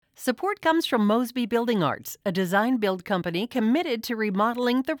Support comes from Mosby Building Arts, a design-build company committed to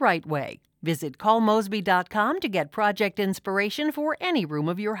remodeling the right way. Visit callmosby.com to get project inspiration for any room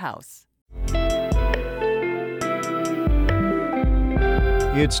of your house.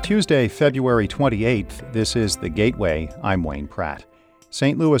 It's Tuesday, February 28th. This is The Gateway. I'm Wayne Pratt.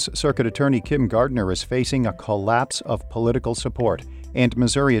 St. Louis Circuit Attorney Kim Gardner is facing a collapse of political support, and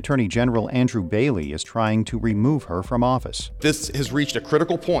Missouri Attorney General Andrew Bailey is trying to remove her from office. This has reached a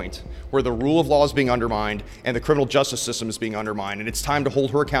critical point where the rule of law is being undermined and the criminal justice system is being undermined, and it's time to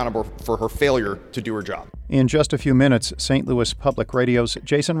hold her accountable for her failure to do her job. In just a few minutes, St. Louis Public Radio's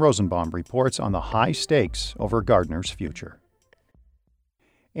Jason Rosenbaum reports on the high stakes over Gardner's future.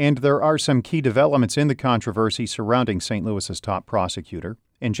 And there are some key developments in the controversy surrounding St. Louis's top prosecutor.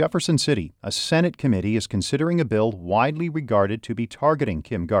 In Jefferson City, a Senate committee is considering a bill widely regarded to be targeting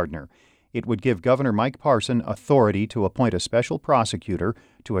Kim Gardner. It would give Governor Mike Parson authority to appoint a special prosecutor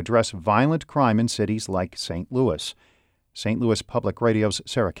to address violent crime in cities like St. Louis. St. Louis Public Radio's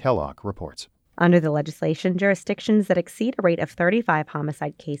Sarah Kellogg reports. Under the legislation, jurisdictions that exceed a rate of 35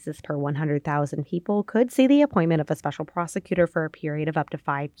 homicide cases per 100,000 people could see the appointment of a special prosecutor for a period of up to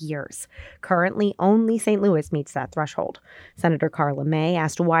 5 years. Currently, only St. Louis meets that threshold. Senator Carla May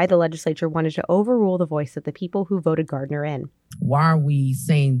asked why the legislature wanted to overrule the voice of the people who voted Gardner in. Why are we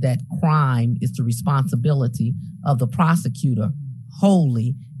saying that crime is the responsibility of the prosecutor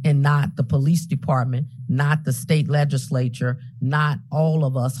wholly and not the police department, not the state legislature, not all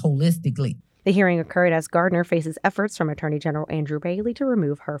of us holistically? The hearing occurred as Gardner faces efforts from Attorney General Andrew Bailey to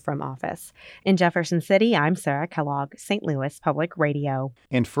remove her from office. In Jefferson City, I'm Sarah Kellogg, St. Louis Public Radio.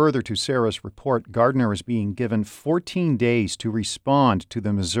 And further to Sarah's report, Gardner is being given 14 days to respond to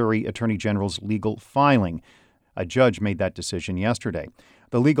the Missouri Attorney General's legal filing. A judge made that decision yesterday.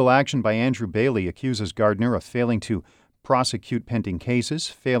 The legal action by Andrew Bailey accuses Gardner of failing to prosecute pending cases,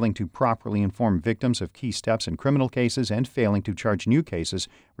 failing to properly inform victims of key steps in criminal cases, and failing to charge new cases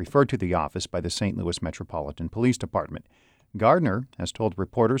referred to the office by the St. Louis Metropolitan Police Department. Gardner has told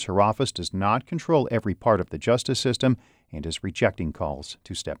reporters her office does not control every part of the justice system and is rejecting calls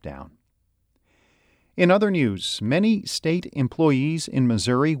to step down. In other news, many state employees in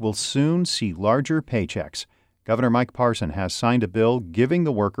Missouri will soon see larger paychecks. Governor Mike Parson has signed a bill giving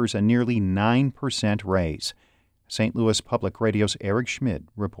the workers a nearly 9% raise. St. Louis Public Radio's Eric Schmid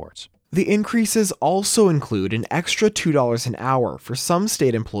reports. The increases also include an extra $2 an hour for some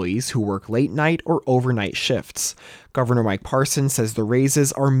state employees who work late night or overnight shifts. Governor Mike Parson says the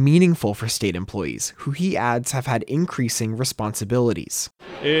raises are meaningful for state employees, who he adds have had increasing responsibilities.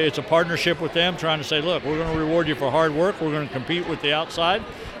 It's a partnership with them, trying to say, look, we're going to reward you for hard work, we're going to compete with the outside,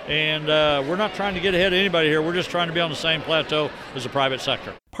 and we're not trying to get ahead of anybody here, we're just trying to be on the same plateau as the private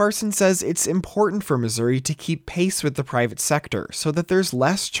sector. Parson says it's important for Missouri to keep pace with the private sector so that there's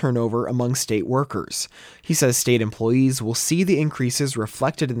less turnover among state workers. He says state employees will see the increases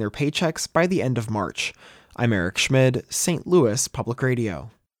reflected in their paychecks by the end of March. I'm Eric Schmid, St. Louis Public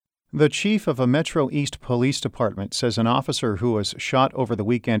Radio. The chief of a Metro East police department says an officer who was shot over the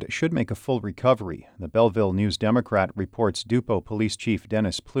weekend should make a full recovery. The Belleville News-Democrat reports Dupo Police Chief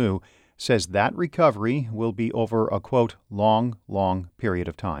Dennis Plew says that recovery will be over a, quote, long period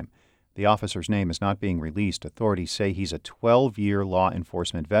of time. The officer's name is not being released. Authorities say he's a 12-year law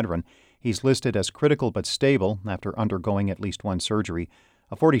enforcement veteran. He's listed as critical but stable after undergoing at least one surgery.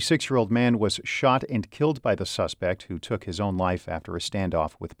 A 46-year-old man was shot and killed by the suspect, who took his own life after a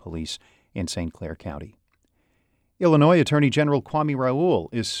standoff with police in St. Clair County. Illinois Attorney General Kwame Raoul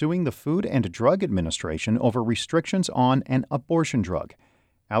is suing the Food and Drug Administration over restrictions on an abortion drug.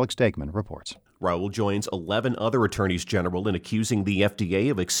 Alex Degman reports. Raoul joins 11 other attorneys general in accusing the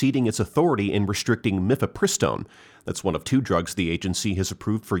FDA of exceeding its authority in restricting mifepristone. That's one of 2 drugs the agency has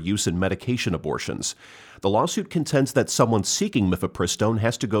approved for use in medication abortions. The lawsuit contends that someone seeking mifepristone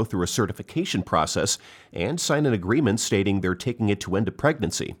has to go through a certification process and sign an agreement stating they're taking it to end a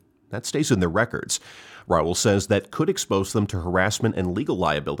pregnancy. That stays in their records. Raoul says that could expose them to harassment and legal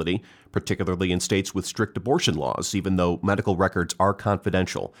liability, particularly in states with strict abortion laws, even though medical records are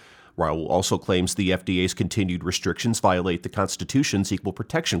confidential. Raoul also claims the FDA's continued restrictions violate the Constitution's Equal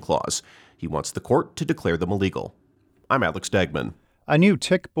Protection Clause. He wants the court to declare them illegal. I'm Alex Degman. A new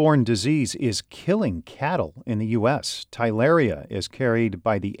tick-borne disease is killing cattle in the U.S. Theileria is carried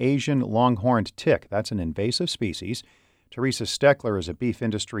by the Asian longhorned tick. That's an invasive species. Teresa Steckler is a beef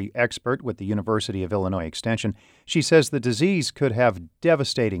industry expert with the University of Illinois Extension. She says the disease could have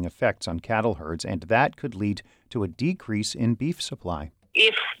devastating effects on cattle herds, and that could lead to a decrease in beef supply.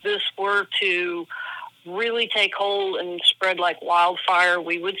 If this were to really take hold and spread like wildfire,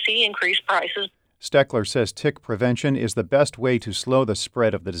 we would see increased prices. Steckler says tick prevention is the best way to slow the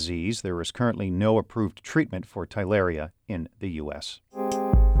spread of the disease. There is currently no approved treatment for Theileria in the U.S.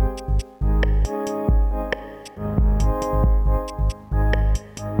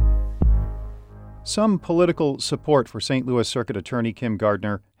 Some political support for St. Louis Circuit Attorney Kim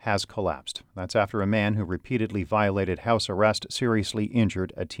Gardner has collapsed. That's after a man who repeatedly violated house arrest seriously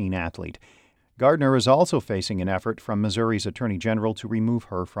injured a teen athlete. Gardner is also facing an effort from Missouri's Attorney General to remove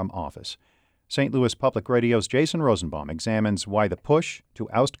her from office. St. Louis Public Radio's Jason Rosenbaum examines why the push to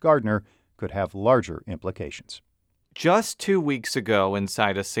oust Gardner could have larger implications. Just 2 weeks ago,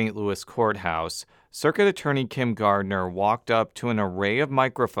 inside a St. Louis courthouse, Circuit Attorney Kim Gardner walked up to an array of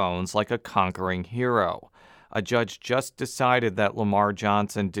microphones like a conquering hero. A judge just decided that Lamar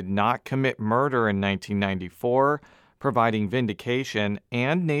Johnson did not commit murder in 1994, providing vindication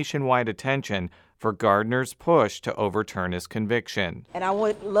and nationwide attention for Gardner's push to overturn his conviction. And I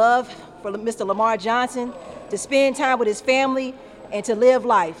would love for Mr. Lamar Johnson to spend time with his family and to live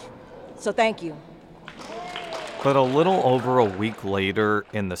life. So thank you. But a little over a week later,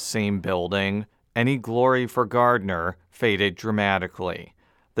 in the same building, any glory for Gardner faded dramatically.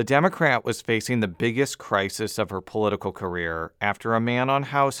 The Democrat was facing the biggest crisis of her political career after a man on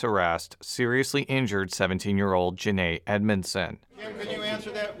house arrest seriously injured 17-year-old Janae Edmondson. Kim, can you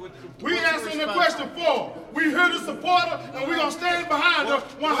answer that? We answering the question for. We here to support her, and we're going to stand behind her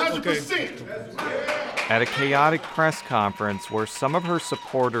 100%. At a chaotic press conference where some of her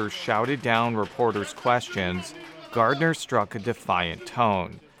supporters shouted down reporters' questions, Gardner struck a defiant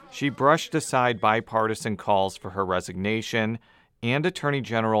tone. She brushed aside bipartisan calls for her resignation and Attorney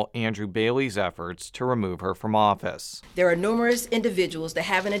General Andrew Bailey's efforts to remove her from office. There are numerous individuals that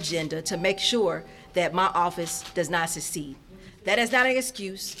have an agenda to make sure that my office does not succeed. That is not an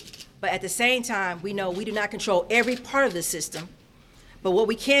excuse, but at the same time, we know we do not control every part of the system. But what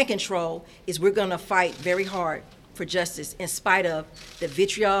we can control is we're going to fight very hard for justice in spite of the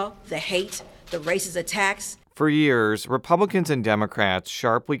vitriol, the hate, the racist attacks. For years, Republicans and Democrats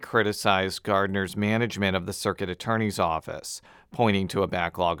sharply criticized Gardner's management of the Circuit Attorney's Office, pointing to a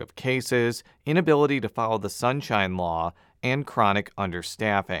backlog of cases, inability to follow the Sunshine Law, and chronic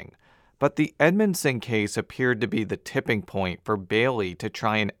understaffing. But the Edmondson case appeared to be the tipping point for Bailey to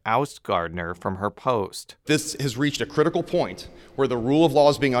try and oust Gardner from her post. This has reached a critical point where the rule of law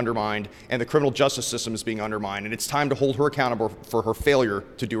is being undermined and the criminal justice system is being undermined, and it's time to hold her accountable for her failure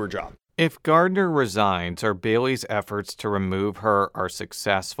to do her job. If Gardner resigns or Bailey's efforts to remove her are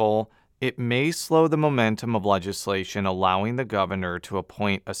successful, it may slow the momentum of legislation allowing the governor to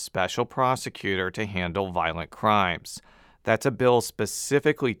appoint a special prosecutor to handle violent crimes. That's a bill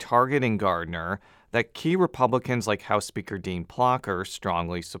specifically targeting Gardner that key Republicans like House Speaker Dean Plocher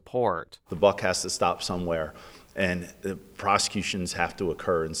strongly support. The buck has to stop somewhere, and the prosecutions have to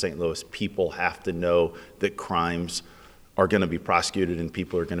occur in St. Louis. People have to know that crimes are going to be prosecuted and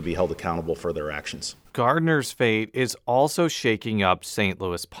people are going to be held accountable for their actions. Gardner's fate is also shaking up St.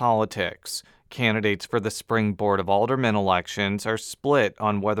 Louis politics. Candidates for the spring Board of Aldermen elections are split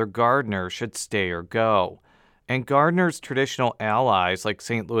on whether Gardner should stay or go. And Gardner's traditional allies like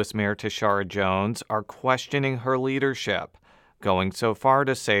St. Louis Mayor Tashara Jones are questioning her leadership, going so far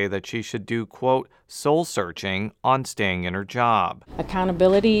to say that she should do, quote, soul-searching on staying in her job.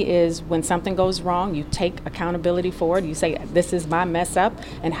 Accountability is when something goes wrong, you take accountability for it. You say, this is my mess up,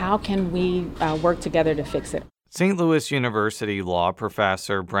 and how can we work together to fix it? St. Louis University law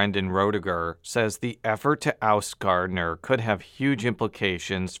professor Brendan Roediger says the effort to oust Gardner could have huge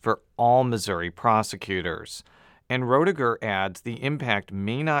implications for all Missouri prosecutors. And Roediger adds the impact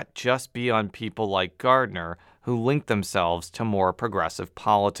may not just be on people like Gardner, who link themselves to more progressive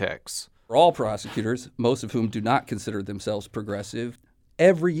politics. For all prosecutors, most of whom do not consider themselves progressive,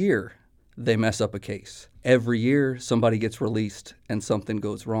 every year they mess up a case. Every year somebody gets released and something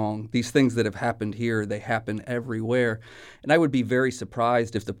goes wrong. These things that have happened here, they happen everywhere. And I would be very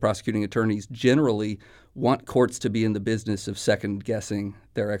surprised if the prosecuting attorneys generally want courts to be in the business of second-guessing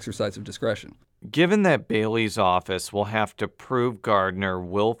their exercise of discretion. Given that Bailey's office will have to prove Gardner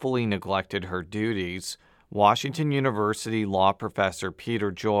willfully neglected her duties, Washington University law professor Peter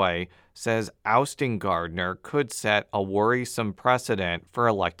Joy says ousting Gardner could set a worrisome precedent for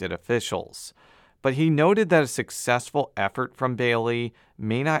elected officials. But he noted that a successful effort from Bailey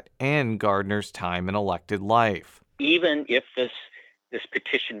may not end Gardner's time in elected life. Even if this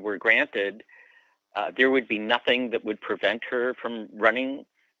petition were granted, there would be nothing that would prevent her from running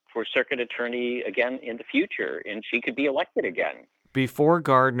for circuit attorney again in the future, and she could be elected again. Before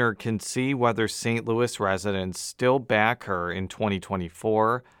Gardner can see whether St. Louis residents still back her in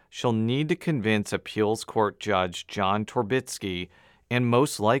 2024, she'll need to convince appeals court judge John Torbitsky and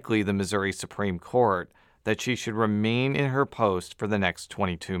most likely the Missouri Supreme Court, that she should remain in her post for the next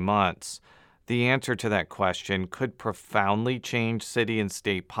 22 months. The answer to that question could profoundly change city and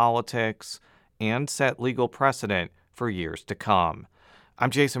state politics and set legal precedent for years to come. I'm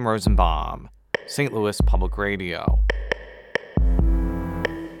Jason Rosenbaum, St. Louis Public Radio.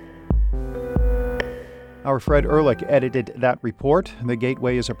 Our Fred Ehrlich edited that report. The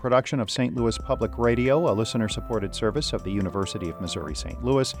Gateway is a production of St. Louis Public Radio, a listener-supported service of the University of Missouri St.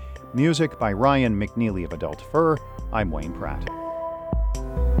 Louis. Music by Ryan McNeely of Adult Fur. I'm Wayne Pratt.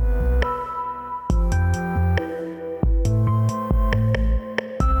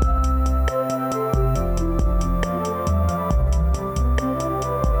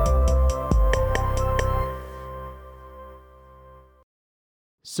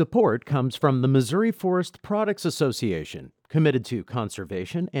 Support comes from the Missouri Forest Products Association, committed to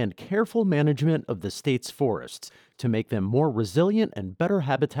conservation and careful management of the state's forests to make them more resilient and better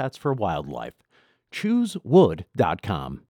habitats for wildlife. ChooseWood.com.